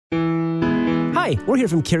Hi, we're here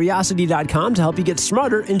from Curiosity.com to help you get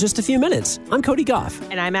smarter in just a few minutes. I'm Cody Goff.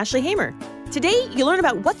 And I'm Ashley Hamer. Today, you learn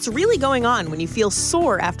about what's really going on when you feel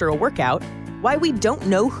sore after a workout, why we don't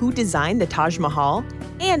know who designed the Taj Mahal,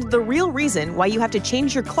 and the real reason why you have to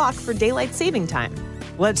change your clock for daylight saving time.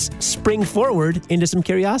 Let's spring forward into some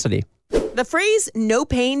curiosity. The phrase, no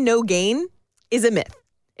pain, no gain, is a myth.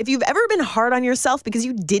 If you've ever been hard on yourself because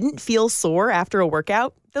you didn't feel sore after a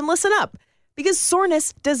workout, then listen up. Because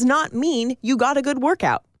soreness does not mean you got a good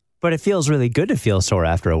workout. But it feels really good to feel sore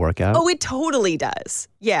after a workout. Oh, it totally does.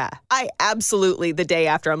 Yeah, I absolutely, the day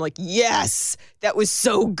after, I'm like, yes, that was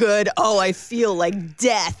so good. Oh, I feel like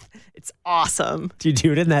death. It's awesome. Do you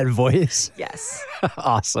do it in that voice? Yes.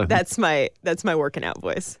 Awesome. That's my working out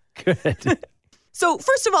voice. Good. So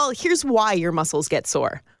first of all, here's why your muscles get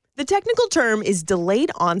sore. The technical term is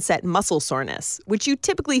delayed onset muscle soreness, which you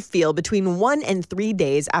typically feel between 1 and 3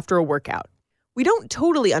 days after a workout. We don't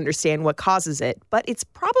totally understand what causes it, but it's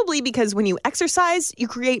probably because when you exercise, you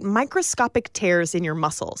create microscopic tears in your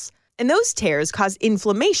muscles. And those tears cause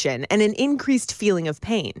inflammation and an increased feeling of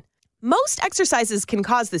pain. Most exercises can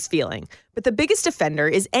cause this feeling, but the biggest offender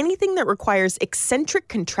is anything that requires eccentric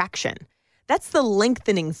contraction. That's the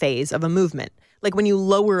lengthening phase of a movement, like when you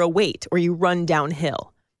lower a weight or you run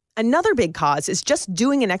downhill. Another big cause is just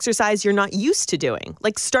doing an exercise you're not used to doing,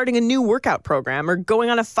 like starting a new workout program or going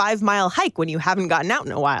on a 5-mile hike when you haven't gotten out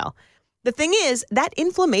in a while. The thing is, that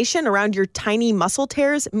inflammation around your tiny muscle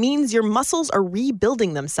tears means your muscles are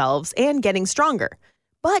rebuilding themselves and getting stronger.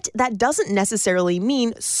 But that doesn't necessarily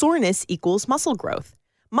mean soreness equals muscle growth.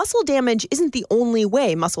 Muscle damage isn't the only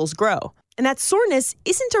way muscles grow, and that soreness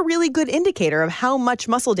isn't a really good indicator of how much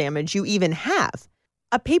muscle damage you even have.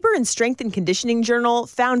 A paper in Strength and Conditioning Journal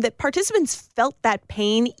found that participants felt that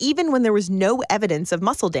pain even when there was no evidence of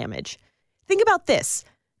muscle damage. Think about this.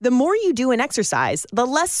 The more you do an exercise, the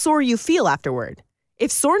less sore you feel afterward.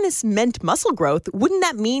 If soreness meant muscle growth, wouldn't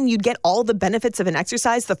that mean you'd get all the benefits of an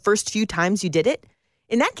exercise the first few times you did it?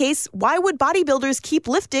 In that case, why would bodybuilders keep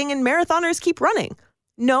lifting and marathoners keep running?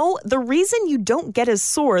 No, the reason you don't get as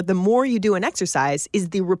sore the more you do an exercise is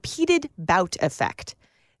the repeated bout effect.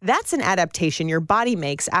 That's an adaptation your body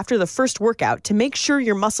makes after the first workout to make sure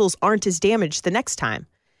your muscles aren't as damaged the next time.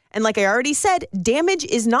 And like I already said, damage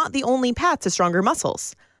is not the only path to stronger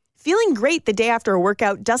muscles. Feeling great the day after a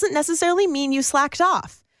workout doesn't necessarily mean you slacked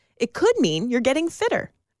off. It could mean you're getting fitter.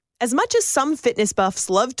 As much as some fitness buffs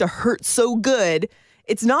love to hurt so good,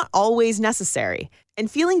 it's not always necessary. And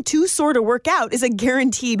feeling too sore to work out is a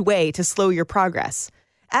guaranteed way to slow your progress.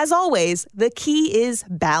 As always, the key is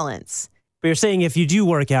balance. But you're saying if you do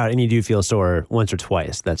work out and you do feel sore once or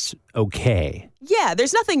twice, that's okay. Yeah,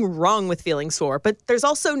 there's nothing wrong with feeling sore, but there's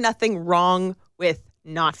also nothing wrong with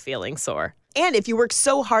not feeling sore. And if you work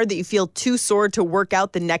so hard that you feel too sore to work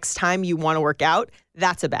out the next time you want to work out,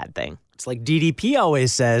 that's a bad thing. It's like DDP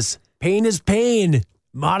always says, pain is pain.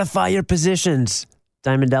 Modify your positions.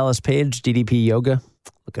 Diamond Dallas Page, DDP Yoga.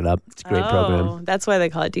 Look it up. It's a great program. Oh, that's why they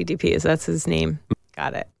call it DDP, is that's his name.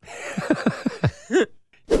 Got it.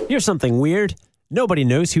 Here's something weird. Nobody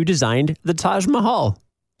knows who designed the Taj Mahal.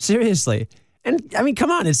 Seriously. And I mean,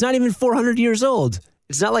 come on, it's not even 400 years old.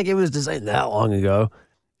 It's not like it was designed that long ago.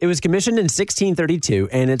 It was commissioned in 1632,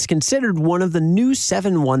 and it's considered one of the new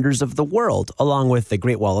 7 wonders of the world, along with the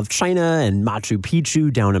Great Wall of China and Machu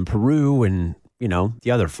Picchu down in Peru and,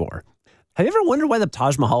 the other 4. Have you ever wondered why the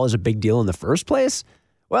Taj Mahal is a big deal in the first place?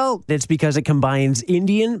 Well, it's because it combines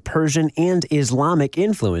Indian, Persian, and Islamic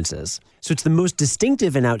influences. So it's the most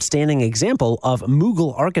distinctive and outstanding example of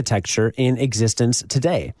Mughal architecture in existence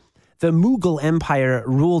today. The Mughal Empire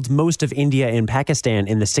ruled most of India and Pakistan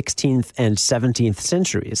in the 16th and 17th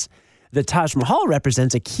centuries. The Taj Mahal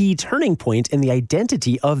represents a key turning point in the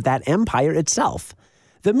identity of that empire itself.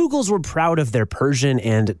 The Mughals were proud of their Persian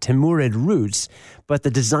and Timurid roots, but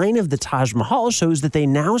the design of the Taj Mahal shows that they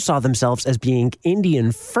now saw themselves as being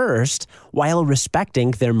Indian first while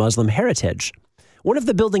respecting their Muslim heritage. One of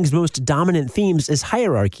the building's most dominant themes is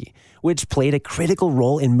hierarchy, which played a critical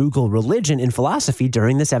role in Mughal religion and philosophy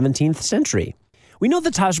during the 17th century. We know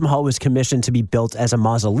the Taj Mahal was commissioned to be built as a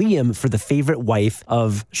mausoleum for the favorite wife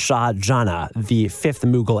of Shah Jahan, the 5th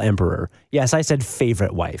Mughal emperor. Yes, I said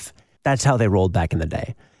favorite wife. That's how they rolled back in the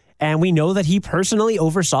day. And we know that he personally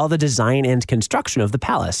oversaw the design and construction of the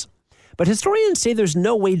palace. But historians say there's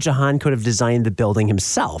no way Jahan could have designed the building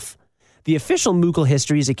himself. The official Mughal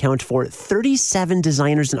histories account for 37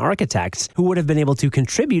 designers and architects who would have been able to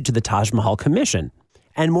contribute to the Taj Mahal commission.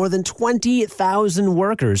 And more than 20,000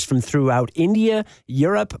 workers from throughout India,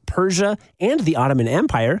 Europe, Persia, and the Ottoman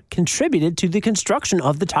Empire contributed to the construction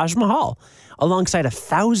of the Taj Mahal, alongside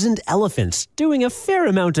 1,000 elephants doing a fair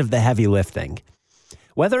amount of the heavy lifting.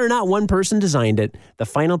 Whether or not one person designed it, the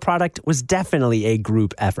final product was definitely a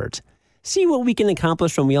group effort. See what we can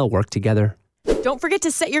accomplish when we all work together. Don't forget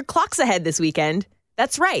to set your clocks ahead this weekend.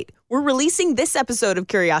 That's right. We're releasing this episode of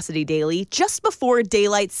Curiosity Daily just before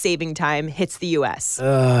daylight saving time hits the U.S.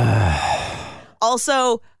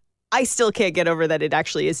 Also, I still can't get over that it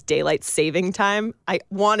actually is daylight saving time. I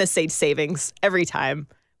want to say savings every time,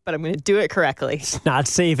 but I'm going to do it correctly. It's not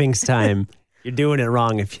savings time. You're doing it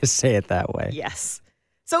wrong if you say it that way. Yes.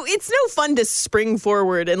 So it's no fun to spring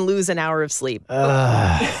forward and lose an hour of sleep.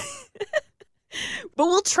 But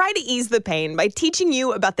we'll try to ease the pain by teaching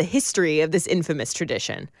you about the history of this infamous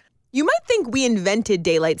tradition. You might think we invented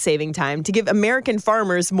daylight saving time to give American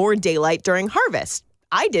farmers more daylight during harvest.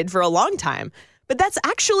 I did for a long time, but that's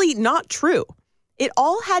actually not true. It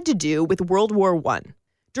all had to do with World War I.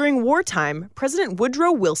 During wartime, President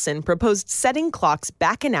Woodrow Wilson proposed setting clocks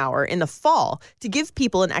back an hour in the fall to give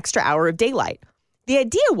people an extra hour of daylight. The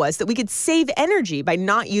idea was that we could save energy by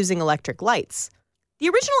not using electric lights. The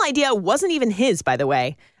original idea wasn't even his, by the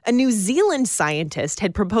way. A New Zealand scientist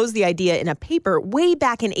had proposed the idea in a paper way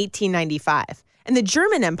back in 1895, and the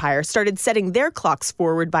German Empire started setting their clocks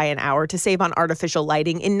forward by an hour to save on artificial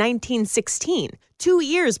lighting in 1916, 2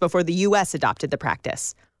 years before the U.S. adopted the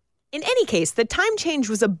practice. In any case, the time change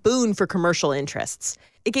was a boon for commercial interests.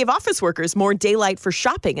 It gave office workers more daylight for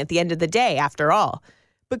shopping at the end of the day, after all.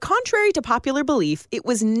 But contrary to popular belief, it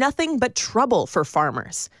was nothing but trouble for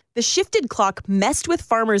farmers. The shifted clock messed with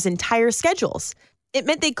farmers' entire schedules. It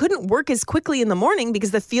meant they couldn't work as quickly in the morning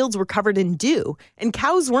because the fields were covered in dew, and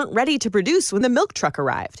cows weren't ready to produce when the milk truck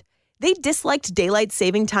arrived. They disliked daylight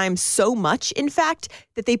saving time so much, in fact,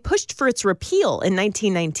 that they pushed for its repeal in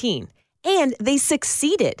 1919. And they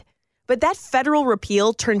succeeded. But that federal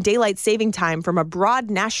repeal turned daylight saving time from a broad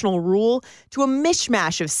national rule to a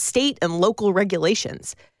mishmash of state and local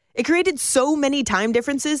regulations. It created so many time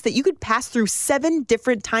differences that you could pass through 7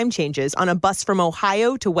 different time changes on a bus from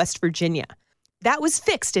Ohio to West Virginia. That was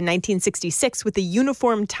fixed in 1966 with the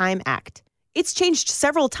Uniform Time Act. It's changed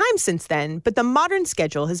several times since then, but the modern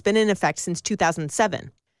schedule has been in effect since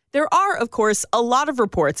 2007. There are, of course, a lot of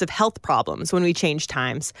reports of health problems when we change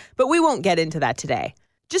times, but we won't get into that today.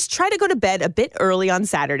 Just try to go to bed a bit early on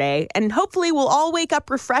Saturday, and hopefully we'll all wake up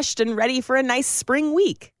refreshed and ready for a nice spring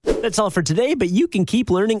week. That's all for today, but you can keep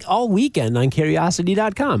learning all weekend on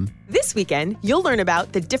Curiosity.com. This weekend, you'll learn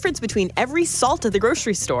about the difference between every salt at the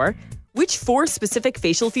grocery store, which 4 specific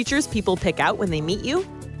facial features people pick out when they meet you,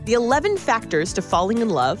 the 11 factors to falling in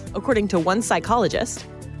love, according to one psychologist,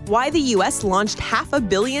 why the U.S. launched 500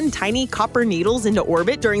 million tiny copper needles into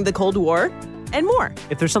orbit during the Cold War, and more.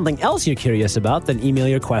 If there's something else you're curious about, then email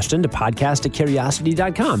your question to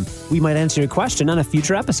podcast@curiosity.com. We might answer your question on a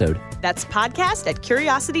future episode. That's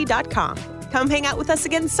podcast@curiosity.com. Come hang out with us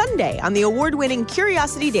again Sunday on the award-winning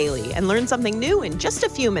Curiosity Daily and learn something new in just a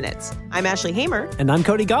few minutes. I'm Ashley Hamer. And I'm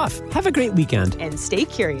Cody Goff. Have a great weekend. And stay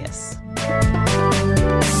curious.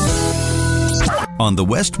 On the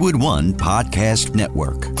Westwood One Podcast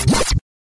Network.